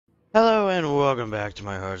Hello and welcome back to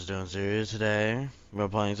my Hearthstone series. Today, we're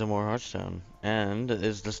playing some more Hearthstone, and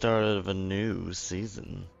it's the start of a new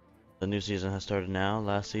season. The new season has started now.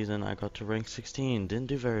 Last season I got to rank 16. Didn't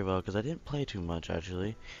do very well because I didn't play too much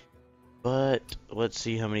actually. But let's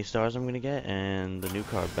see how many stars I'm gonna get and the new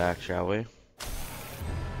card back, shall we?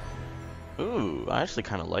 Ooh, I actually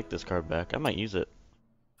kind of like this card back. I might use it.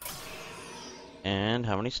 And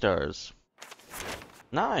how many stars?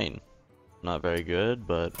 9. Not very good,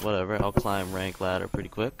 but whatever. I'll climb rank ladder pretty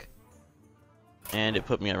quick. And it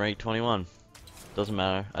put me at rank 21. Doesn't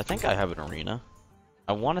matter. I think I have an arena.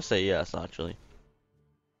 I want to say yes, actually.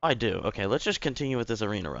 I do. Okay, let's just continue with this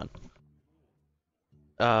arena run.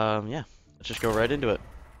 Yeah. Let's just go right into it.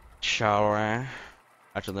 Shall we?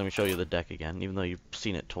 Actually, let me show you the deck again, even though you've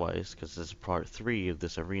seen it twice, because this is part 3 of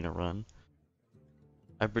this arena run.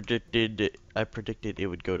 I predicted it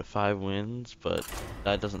would go to 5 wins, but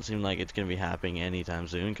that doesn't seem like it's gonna be happening anytime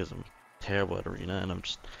soon, because I'm terrible at arena, and I'm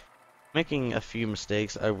just making a few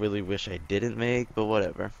mistakes I really wish I didn't make, but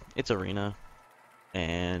whatever. It's arena.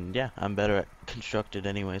 And yeah, I'm better at constructed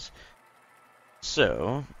anyways.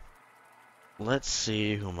 So, let's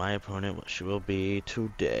see who my opponent will be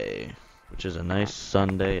today, which is a nice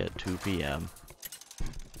Sunday at 2 p.m.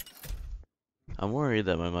 I'm worried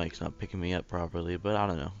that my mic's not picking me up properly, but I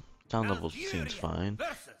don't know. Sound level seems fine.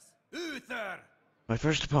 My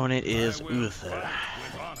first opponent is Uther.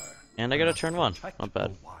 And I got a turn 1. Not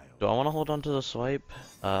bad. Do I want to hold on to the swipe?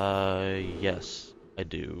 Yes, I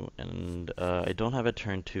do. And I don't have a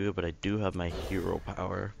turn 2, but I do have my hero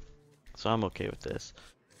power. So I'm okay with this.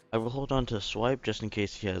 I will hold on to swipe just in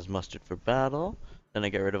case he has mustard for battle. Then I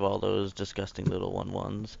get rid of all those disgusting little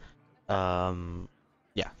 1/1s.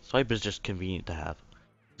 Yeah, swipe is just convenient to have.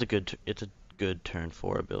 It's a good turn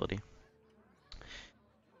 4 ability.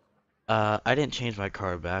 I didn't change my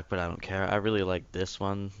card back, but I don't care. I really like this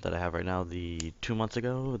one that I have right now, the 2 months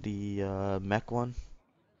ago, the mech one.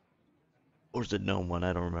 Or is it gnome one?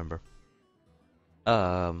 I don't remember.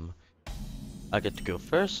 Um, I get to go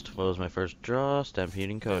first. What was my first draw?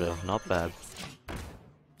 Stampeding Kodo. Not bad.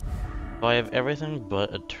 So I have everything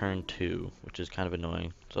but a turn 2, which is kind of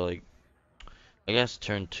annoying. So like, I guess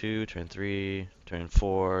turn 2, turn 3, turn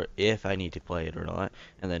 4, if I need to play it or not,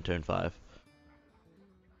 and then turn 5.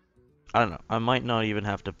 I don't know. I might not even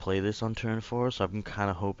have to play this on turn 4, so I'm kind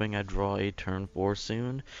of hoping I draw a turn 4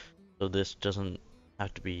 soon. So this doesn't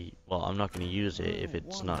have to be, well, I'm not going to use it if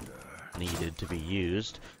it's not needed to be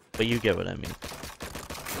used, but you get what I mean.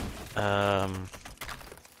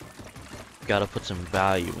 Gotta put some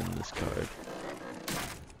value in this card.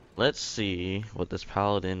 Let's see what this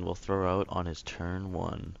paladin will throw out on his turn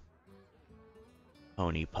 1.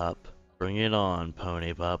 Pony pup. Bring it on,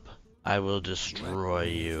 pony pup. I will destroy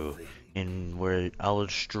you. I will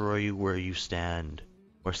destroy you where you stand.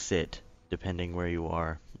 Or sit, depending where you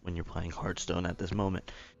are when you're playing Hearthstone at this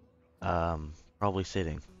moment. Probably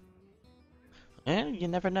sitting. And you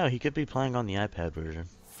never know, he could be playing on the iPad version.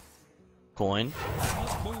 Coin.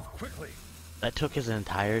 That took his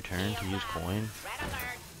entire turn to use coin.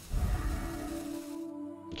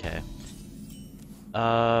 Okay.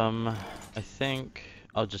 I think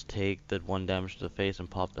I'll just take the 1 damage to the face and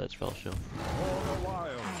pop that spell shield.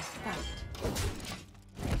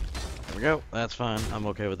 There we go. That's fine. I'm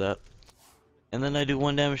okay with that. And then I do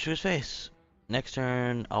 1 damage to his face. Next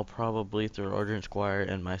turn, I'll probably throw Argent Squire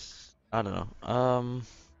and my... I don't know.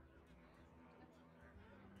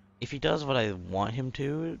 If he does what I want him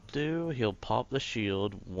to do, he'll pop the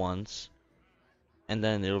shield once. And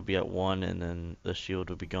then it'll be at 1, and then the shield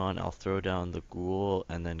will be gone. I'll throw down the ghoul,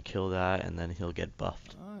 and then kill that, and then he'll get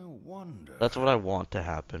buffed. I wonder. That's what I want to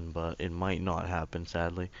happen, but it might not happen,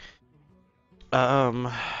 sadly. Do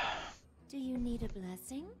you need a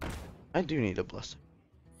blessing? I do need a blessing.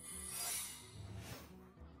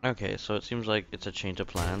 Okay, so it seems like it's a change of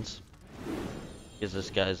plans. Because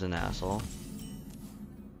this guy's an asshole.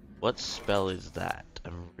 What spell is that?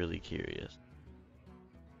 I'm really curious.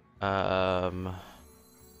 I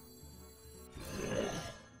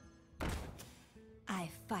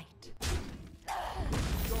fight.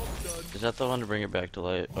 Is that the one to bring it back to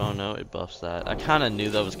life? Oh no, it buffs that. I kind of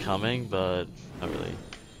knew that was coming, but not really.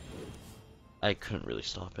 I couldn't really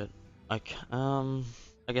stop it. I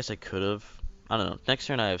guess I could have. I don't know. Next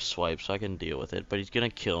turn I have swipe, so I can deal with it. But he's gonna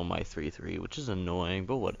kill my 3/3, which is annoying,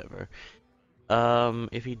 but whatever.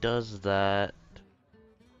 If he does that,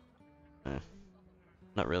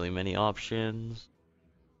 not really many options.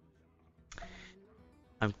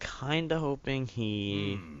 I'm kinda hoping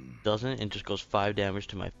he doesn't and just goes 5 damage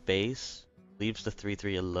to my face, leaves the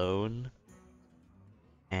 3/3 alone,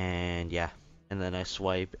 and yeah, and then I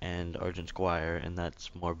swipe and Argent Squire, and that's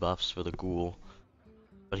more buffs for the ghoul.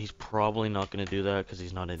 But he's probably not going to do that because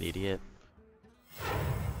he's not an idiot.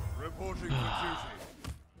 Reporting for duty.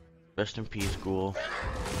 Rest in peace, ghoul.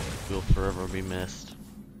 You'll forever be missed.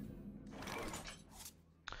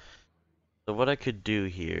 So what I could do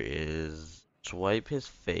here is swipe his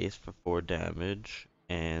face for 4 damage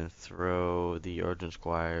and throw the Argent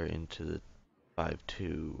Squire into the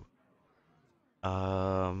 5-2.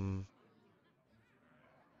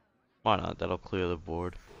 Why not? That'll clear the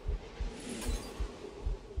board.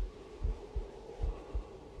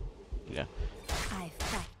 Yeah. I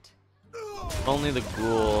fight. Only the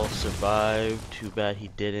ghoul survived. Too bad he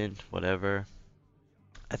didn't. Whatever.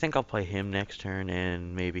 I think I'll play him next turn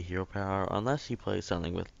and maybe Hero Power. Unless he plays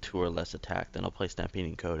something with 2 or less attack, then I'll play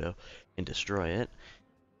Stampeding Kodo and destroy it.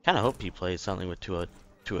 Kinda hope he plays something with 2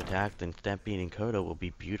 attack, then Stampeding Kodo will be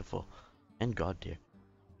beautiful. And God tier.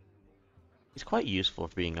 He's quite useful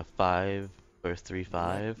for being a 5 or 3/5.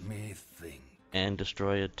 Let me think. And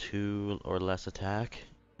destroy a 2 or less attack.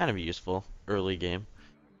 Kind of useful early game.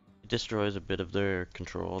 It destroys a bit of their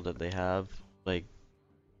control that they have, like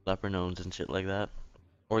Lepernones and shit like that.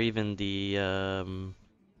 Or even the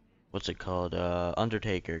what's it called?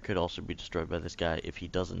 Undertaker could also be destroyed by this guy if he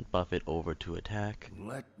doesn't buff it over to attack.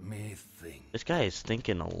 Let me think. This guy is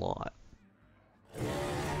thinking a lot.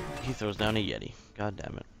 He throws down a Yeti. God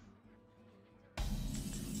damn it.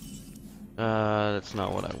 That's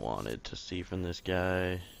not what I wanted to see from this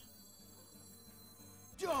guy.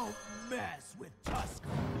 Don't mess with Tusk.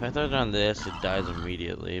 If I throw down this, it dies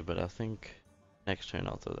immediately, but I think next turn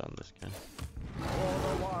I'll throw down this guy. For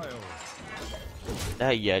the wild.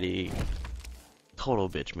 That Yeti, total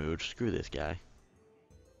bitch mood. Screw this guy.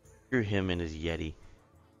 Screw him and his Yeti.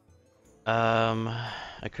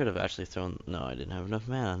 I could have actually thrown. No, I didn't have enough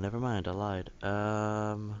mana. Never mind, I lied.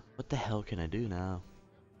 What the hell can I do now?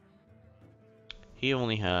 He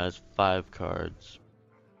only has 5 cards.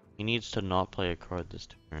 He needs to not play a card this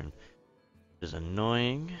turn. Which is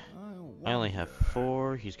annoying. I only have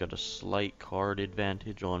 4. He's got a slight card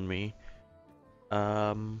advantage on me.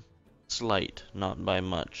 Slight, not by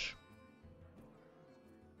much.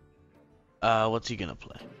 What's he gonna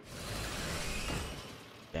play?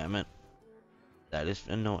 Damn it. That is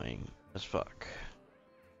annoying as fuck.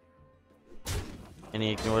 And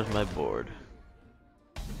he ignores my board.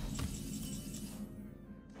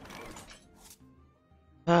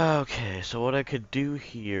 Okay, so what I could do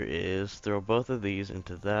here is throw both of these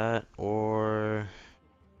into that, or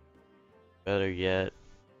better yet,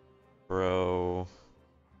 throw...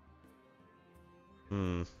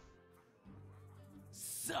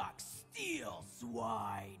 Suck steel,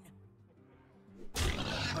 swine.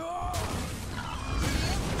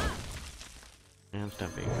 And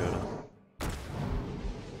Stamping Kodo.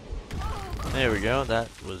 There we go, that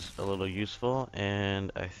was a little useful,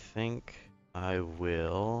 and I think I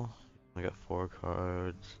will... I got 4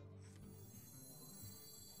 cards.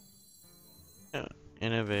 Yeah,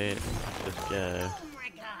 innovate this guy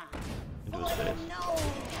into his face.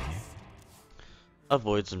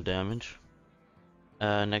 Avoid some damage.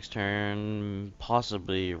 Next turn,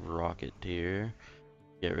 possibly Rocketeer.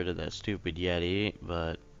 Get rid of that stupid Yeti,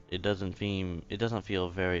 but it doesn't feel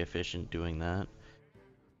very efficient doing that.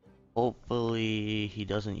 Hopefully he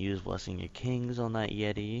doesn't use Blessing of Kings on that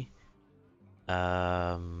Yeti.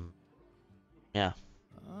 Yeah.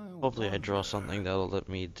 Hopefully I draw something that'll let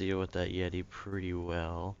me deal with that Yeti pretty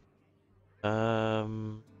well.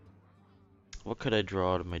 What could I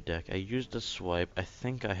draw out of my deck? I used a swipe. I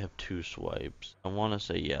think I have 2 swipes. I want to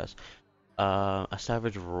say yes. A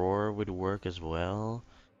Savage Roar would work as well.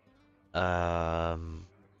 Actually,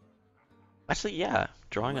 yeah.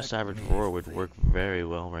 Drawing a Savage Roar would work very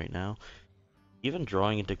well right now. Even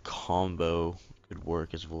drawing into combo could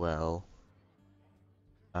work as well.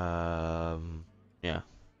 Yeah.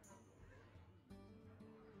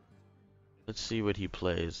 Let's see what he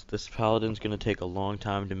plays. This Paladin's gonna take a long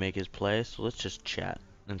time to make his play, so let's just chat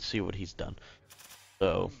and see what he's done.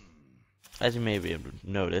 So, as you may be able to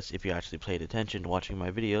notice, if you actually paid attention watching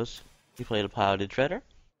my videos, he played a Piloted Treader.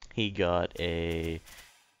 He got a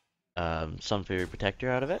Sun Fury Protector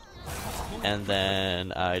out of it, and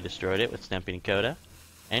then I destroyed it with Stamping Koda.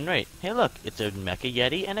 And right, hey look, it's a Mecha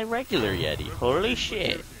Yeti and a regular Yeti. Holy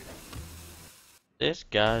shit! This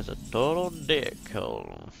guy's a total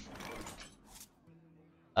dickhole.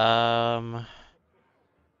 I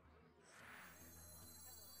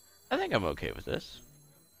think I'm okay with this.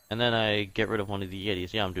 And then I get rid of one of the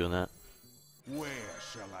Yetis. Yeah, I'm doing that. Where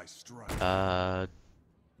shall I strike?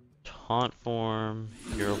 Taunt form,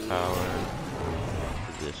 hero power,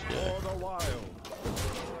 to this guy. For the wild.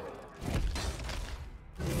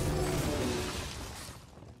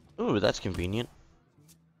 Ooh, that's convenient.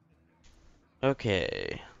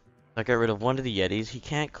 Okay. I got rid of one of the Yetis. He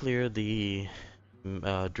can't clear the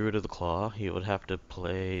Druid of the Claw. He would have to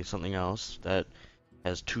play something else that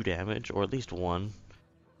has 2 damage, or at least 1.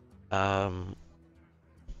 Um,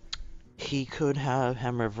 he could have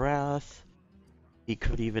Hammer of Wrath. He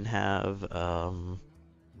could even have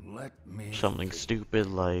something stupid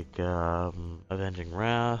like Avenging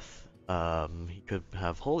Wrath. He could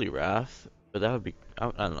have Holy Wrath, but that would be I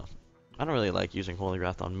don't know. I don't really like using Holy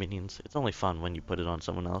Wrath on minions. It's only fun when you put it on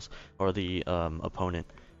someone else or the opponent.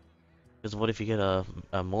 Because what if you get a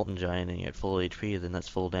Molten Giant and you get full HP, then that's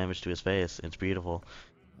full damage to his face. It's beautiful.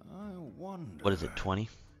 I wonder. What is it, 20?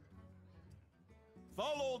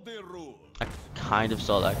 Follow the rules. I kind of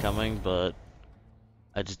saw that coming, but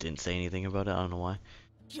I just didn't say anything about it. I don't know why.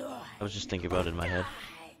 I was just thinking about it in my head.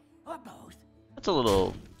 That's a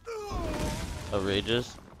little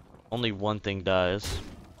outrageous. Only one thing dies.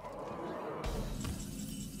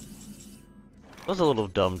 It was a little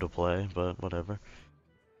dumb to play, but whatever.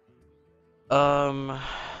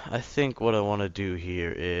 I think what I want to do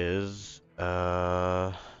here is,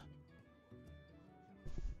 I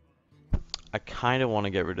kind of want to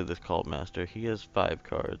get rid of this Cult Master. He has 5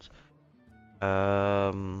 cards.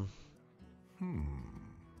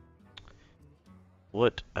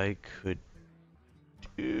 What I could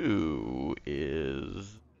do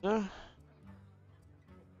is, what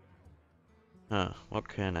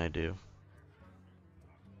can I do?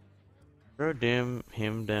 Throw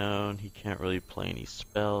him down. He can't really play any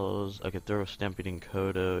spells. I could throw Stampeding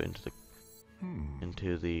Kodo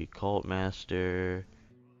into the Cult Master.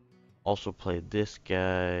 Also play this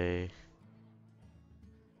guy.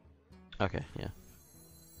 Okay, yeah.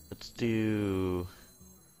 Let's do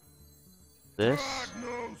this.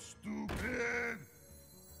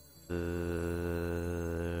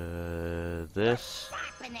 This.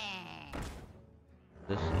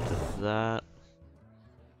 This into that.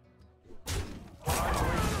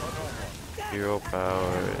 Hero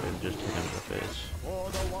power and just hit him in the face.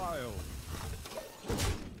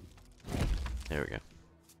 There we go.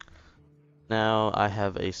 Now I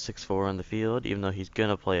have a 6/4 on the field, even though he's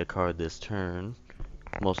gonna play a card this turn,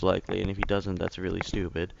 most likely, and if he doesn't, that's really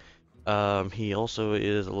stupid. He also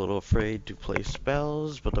is a little afraid to play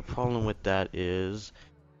spells, but the problem with that is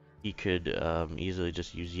he could easily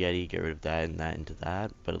just use Yeti, get rid of that and that into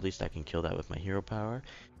that, but at least I can kill that with my hero power.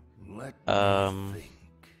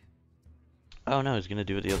 Oh no, he's gonna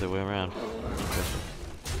do it the other way around. Interesting.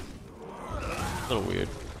 A little weird.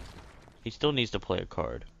 He still needs to play a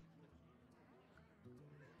card.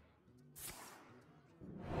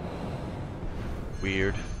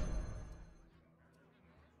 Weird.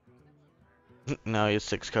 Now he has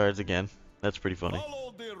 6 cards again. That's pretty funny.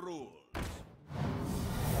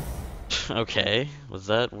 Okay, was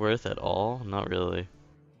that worth at all? Not really.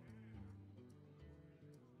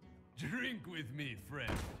 Drink with me,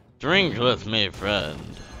 friend. Drink with me,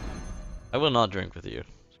 friend. I will not drink with you.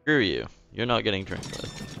 Screw you. You're not getting drink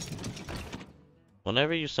with.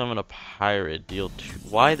 Whenever you summon a pirate, deal 2.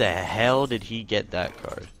 Why the hell did he get that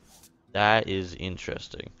card? That is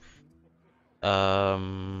interesting.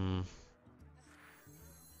 Let's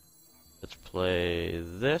play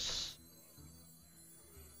this.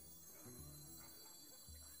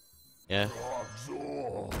 Yeah.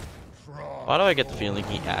 Why do I get the feeling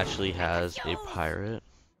he actually has a pirate?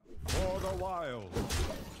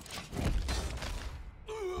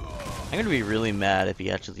 I'm gonna be really mad if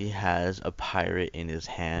he actually has a pirate in his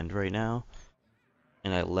hand right now,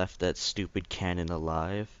 and I left that stupid cannon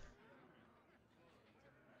alive.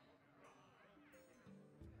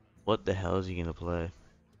 What the hell is he gonna play?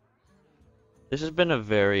 This has been a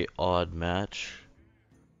very odd match.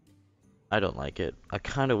 I don't like it. I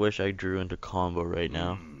kinda wish I drew into combo right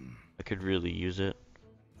now. I could really use it.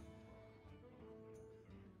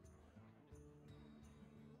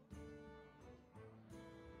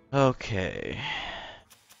 Okay.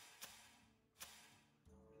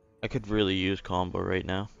 I could really use combo right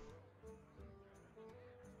now.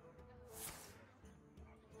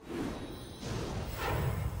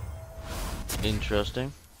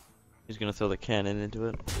 Interesting. He's gonna throw the cannon into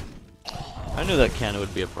it. I knew that cannon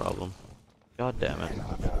would be a problem. God damn it.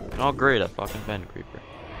 Oh great, a fucking Bend Creeper.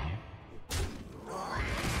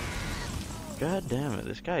 God damn it,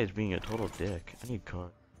 this guy is being a total dick. I need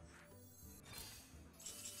card.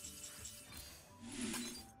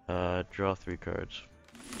 Draw 3 cards.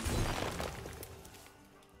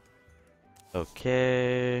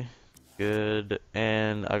 Okay, good,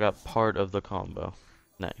 and I got part of the combo.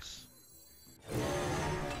 Nice.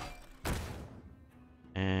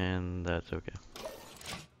 And that's okay.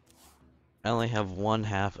 I only have one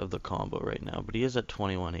half of the combo right now, but he is at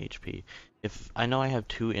 21 HP. If I know I have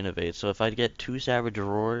 2 innovate, so if I get 2 Savage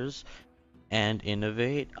Roars and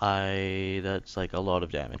innovate, that's like a lot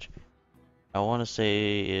of damage. I want to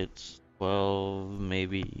say it's 12,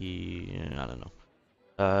 maybe, I don't know.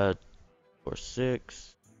 4,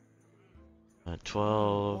 6,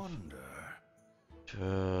 12,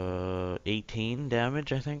 18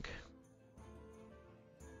 damage, I think.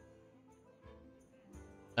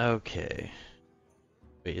 Okay.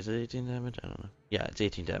 Wait, is it 18 damage? I don't know. Yeah, it's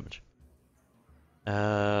 18 damage.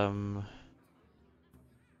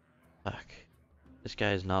 Fuck. This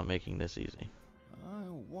guy is not making this easy. I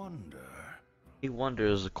wonder. He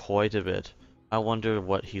wonders quite a bit. I wonder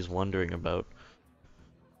what he's wondering about.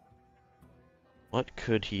 What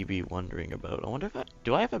could he be wondering about? I wonder if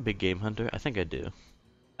do I have a big game hunter? I think I do.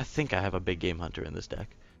 I think I have a big game hunter in this deck.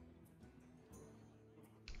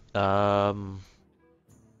 I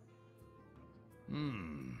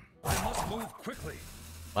must move quickly.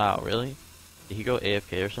 Wow, really? Did he go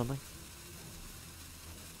AFK or something?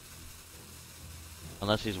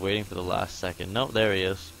 Unless he's waiting for the last second. Nope, there he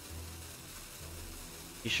is.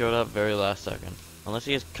 He showed up very last second. Unless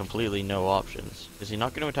he has completely no options. Is he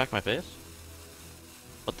not going to attack my face?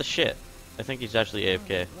 What the shit? I think he's actually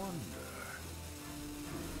AFK.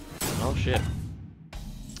 Oh shit.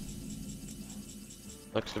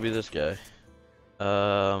 Looks to be this guy.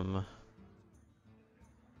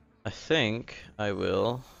 I think I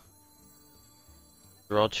will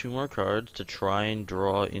draw 2 more cards to try and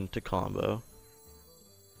draw into combo.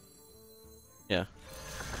 Yeah.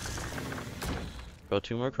 Draw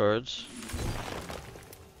 2 more cards.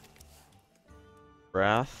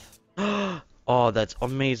 Wrath. Oh, that's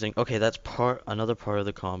amazing. Okay, that's another part of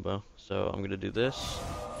the combo. So I'm gonna do this.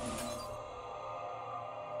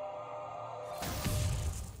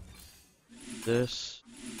 This.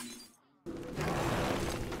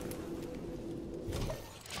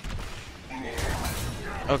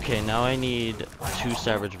 Okay, now I need 2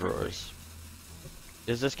 Savage Roars.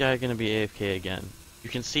 Is this guy gonna be AFK again? You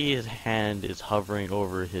can see his hand is hovering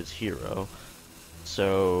over his hero.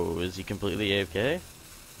 So, is he completely AFK?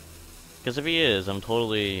 Because if he is, I'm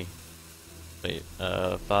totally... Wait,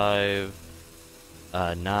 5,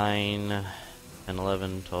 9, 10,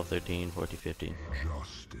 11, 12, 13, 14, 15.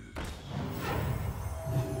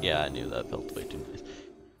 Yeah, I knew that felt way too nice.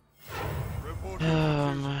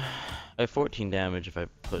 I have 14 damage if I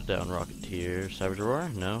put down Rocketeer. Savage Roar?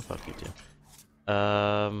 No? Fuck you too.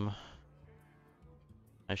 I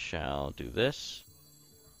shall do this.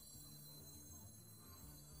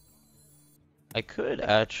 I could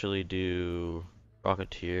actually do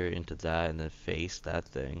Rocketeer into that and then face that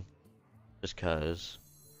thing. Just cause.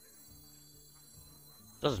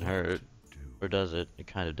 Doesn't hurt. Or does it? It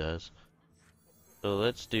kind of does. So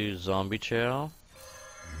let's do Zombie Chow.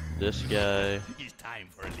 This guy. It's time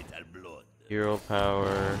for a little blood. Hero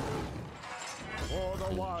power.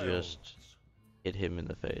 And just hit him in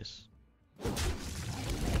the face.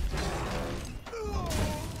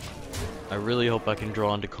 I really hope I can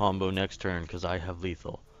draw into combo next turn because I have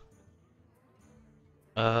lethal.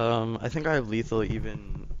 I think I have lethal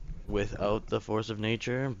even without the Force of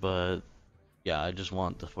Nature, but yeah, I just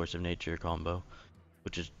want the Force of Nature combo,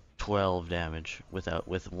 which is 12 damage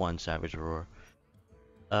with 1 Savage Roar.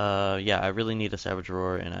 Yeah, I really need a Savage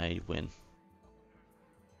Roar and I win.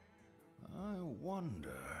 I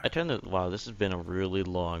wonder. Wow, this has been a really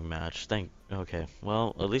long match. Okay,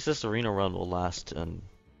 well, at least this arena run will last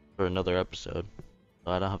for another episode.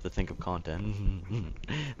 So I don't have to think of content.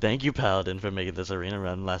 Thank you, Paladin, for making this arena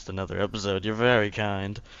run last another episode. You're very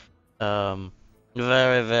kind. Very,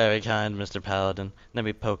 very kind, Mr. Paladin. Let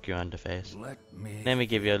me poke you on the face. Let me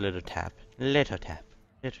give you a little tap. Little tap.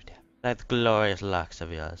 Little tap. That glorious locks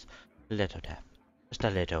of yours. Little tap. Just a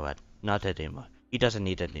little one. Not anymore. He doesn't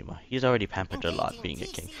need it anymore. He's already pampered a lot being a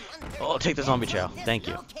king. Oh, take the zombie chow. Thank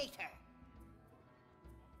you.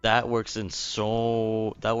 That works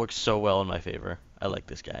so well in my favor. I like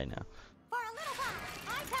this guy now.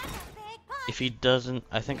 If he doesn't,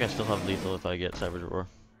 I think I still have lethal if I get Savage Roar.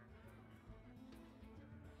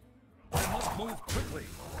 I must move quickly.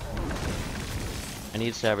 I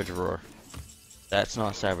need Savage Roar. That's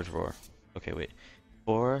not Savage Roar. Okay, wait.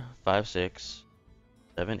 4, 5, 6,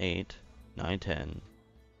 7, 8, 9, 10,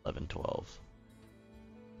 11, 12.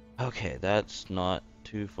 Okay, that's not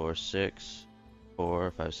 2, 4, 6,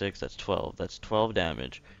 4, 5, 6. That's 12. That's 12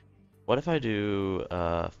 damage. What if I do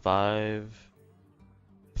 5,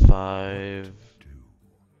 5,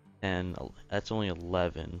 and that's only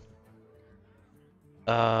 11.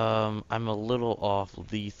 I'm a little off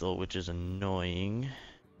lethal, which is annoying.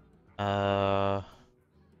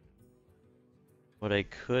 What I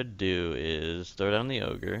could do is throw down the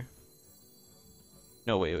ogre.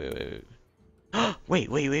 No, wait, wait, wait, wait. Wait,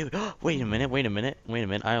 wait, wait, wait. Wait a minute, wait a minute, wait a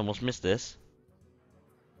minute. I almost missed this.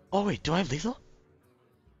 Oh, wait, do I have lethal?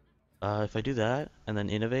 If I do that, and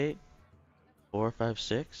then innovate. 4, 5,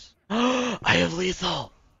 6. I have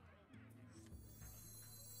lethal!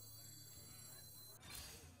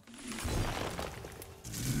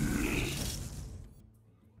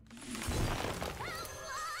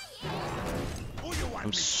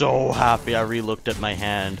 I'm so happy I re-looked at my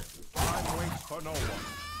hand.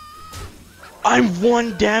 I'm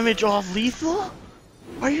 1 damage off lethal?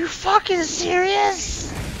 Are you fucking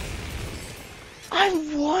serious?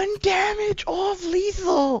 I'm 1 damage off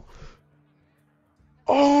lethal!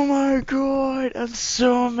 Oh my god, I'm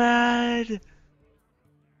so mad!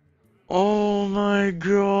 Oh my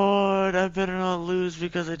god, I better not lose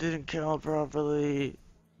because I didn't count properly.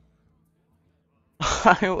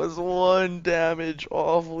 I was 1 damage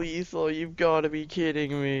off lethal, you've gotta be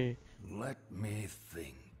kidding me. Let me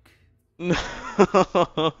think. No!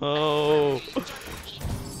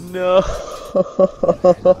 No!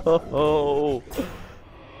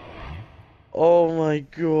 Oh my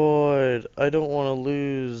god, I don't want to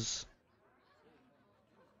lose.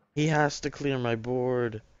 He has to clear my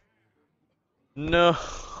board. No!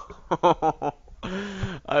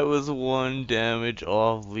 I was 1 damage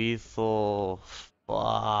off lethal.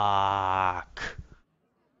 Fuck.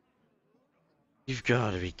 You've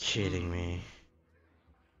got to be kidding me.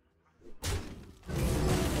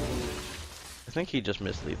 I think he just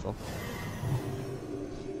missed lethal.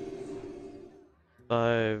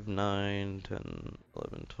 5, 9, 10,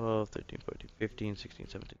 11, 12, 13, 14, 15, 16,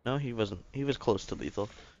 17. No, he wasn't. He was close to lethal.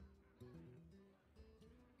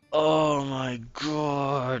 Oh my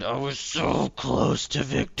god, I was so close to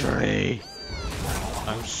victory.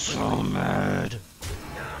 I'm so mad.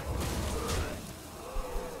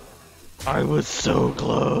 I was so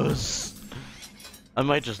close. I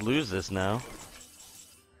might just lose this now.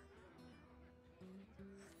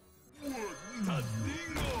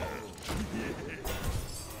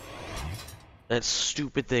 That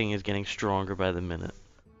stupid thing is getting stronger by the minute.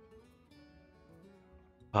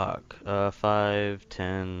 Fuck. 5,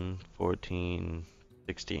 10, 14,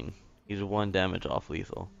 16. He's 1 damage off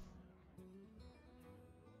lethal.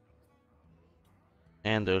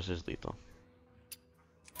 And there's his lethal.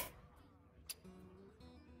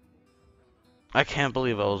 I can't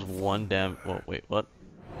believe I was 1 damage. Whoa, wait, what?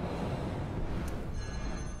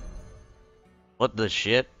 What the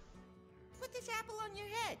shit? Put this apple on your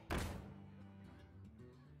head.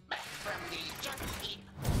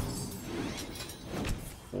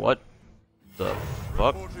 What the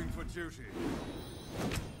fuck? Reporting for duty.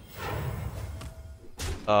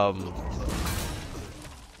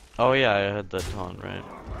 Oh yeah, I had that taunt, right?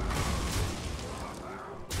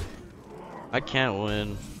 I can't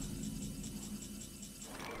win.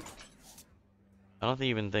 I don't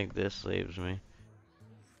even think this saves me.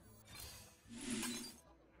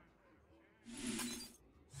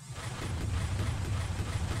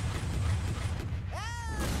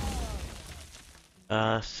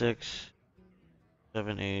 Ah! 6,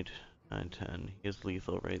 7, 8, 9, 10. He is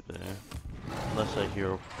lethal right there. Unless I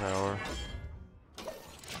hero power.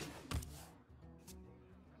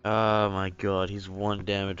 Oh my god, he's 1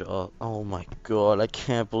 damage off. Oh my god, I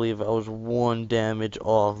can't believe I was 1 damage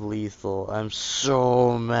off lethal. I'm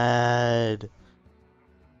so mad.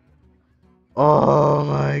 Oh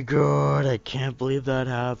my god, I can't believe that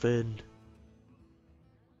happened.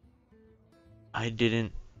 I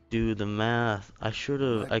didn't do the math. I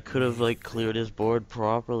could have like cleared his board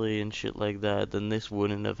properly and shit like that, then this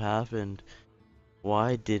wouldn't have happened.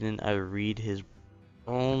 Why didn't I read his...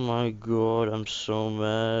 Oh my god, I'm so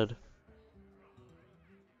mad.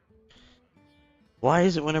 Why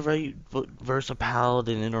is it whenever I verse a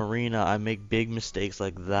paladin in arena, I make big mistakes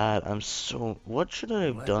like that? I'm so... What should I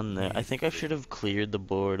have done there? I think I should have cleared the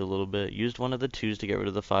board a little bit. Used one of the 2s to get rid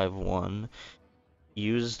of the 5-1.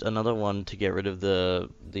 Used another one to get rid of the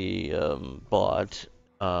bot.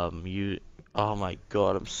 Oh my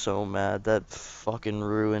god, I'm so mad. That fucking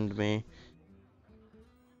ruined me.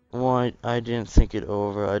 Why? I didn't think it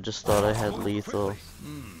over. I just thought I had lethal.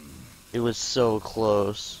 It was so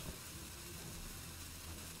close.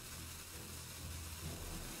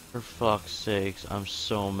 For fuck's sakes, I'm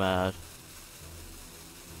so mad.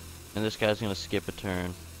 And this guy's gonna skip a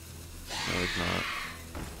turn. No, he's not.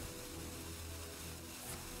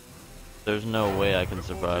 There's no way I can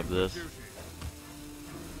survive this.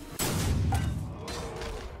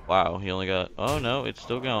 Wow, he only got... Oh no, it's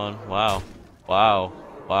still going. Wow. Wow.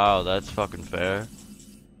 Wow, that's fucking fair.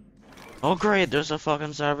 Oh great, there's a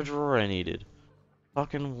fucking Savage Roar I needed.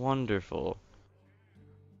 fucking wonderful.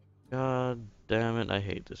 God damn it, I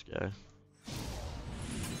hate this guy.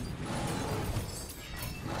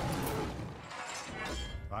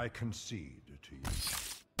 I concede to you.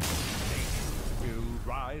 Will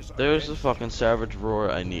rise There's the against fucking savage roar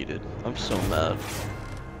I needed. I'm so mad.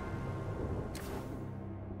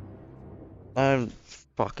 I'm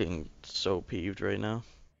fucking so peeved right now.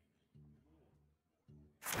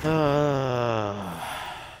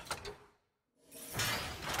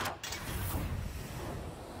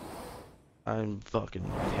 I'm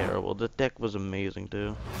fucking terrible. The deck was amazing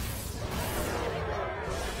too.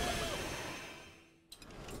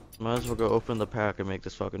 Might as well go open the pack and make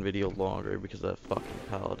this fucking video longer because of that fucking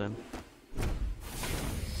paladin.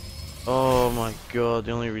 Oh my god,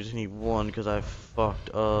 the only reason he won because I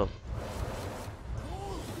fucked up.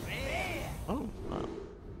 Oh,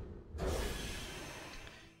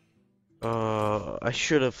 wow. I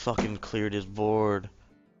should have fucking cleared his board.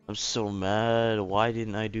 I'm so mad. Why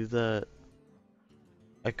didn't I do that?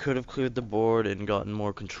 I could have cleared the board and gotten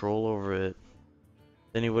more control over it.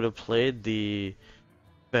 Then he would have played the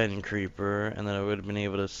Ben Creeper, and then I would have been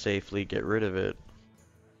able to safely get rid of it.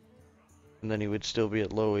 And then he would still be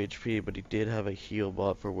at low HP, but he did have a heal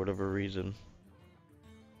bot for whatever reason.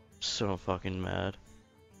 So fucking mad.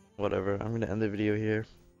 Whatever, I'm gonna end the video here.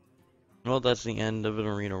 Well, that's the end of an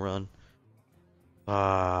arena run.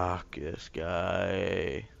 Fuck this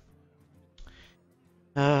guy.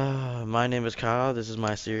 My name is Kyle, this is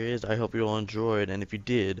my series. I hope you all enjoyed, and if you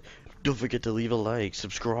did, don't forget to leave a like,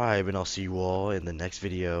 subscribe, and I'll see you all in the next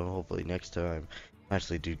video. Hopefully next time I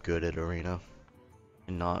actually do good at arena.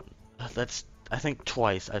 And not... I think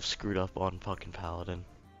twice I've screwed up on fucking Paladin.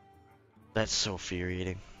 That's so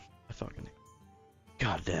infuriating.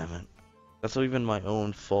 God damn it. That's not even my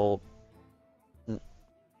own fault.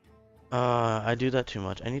 I do that too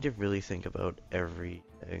much. I need to really think about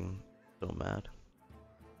everything. So mad.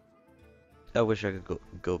 I wish I could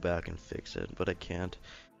go back and fix it, but I can't.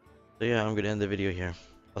 So yeah, I'm gonna end the video here.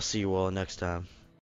 I'll see you all next time.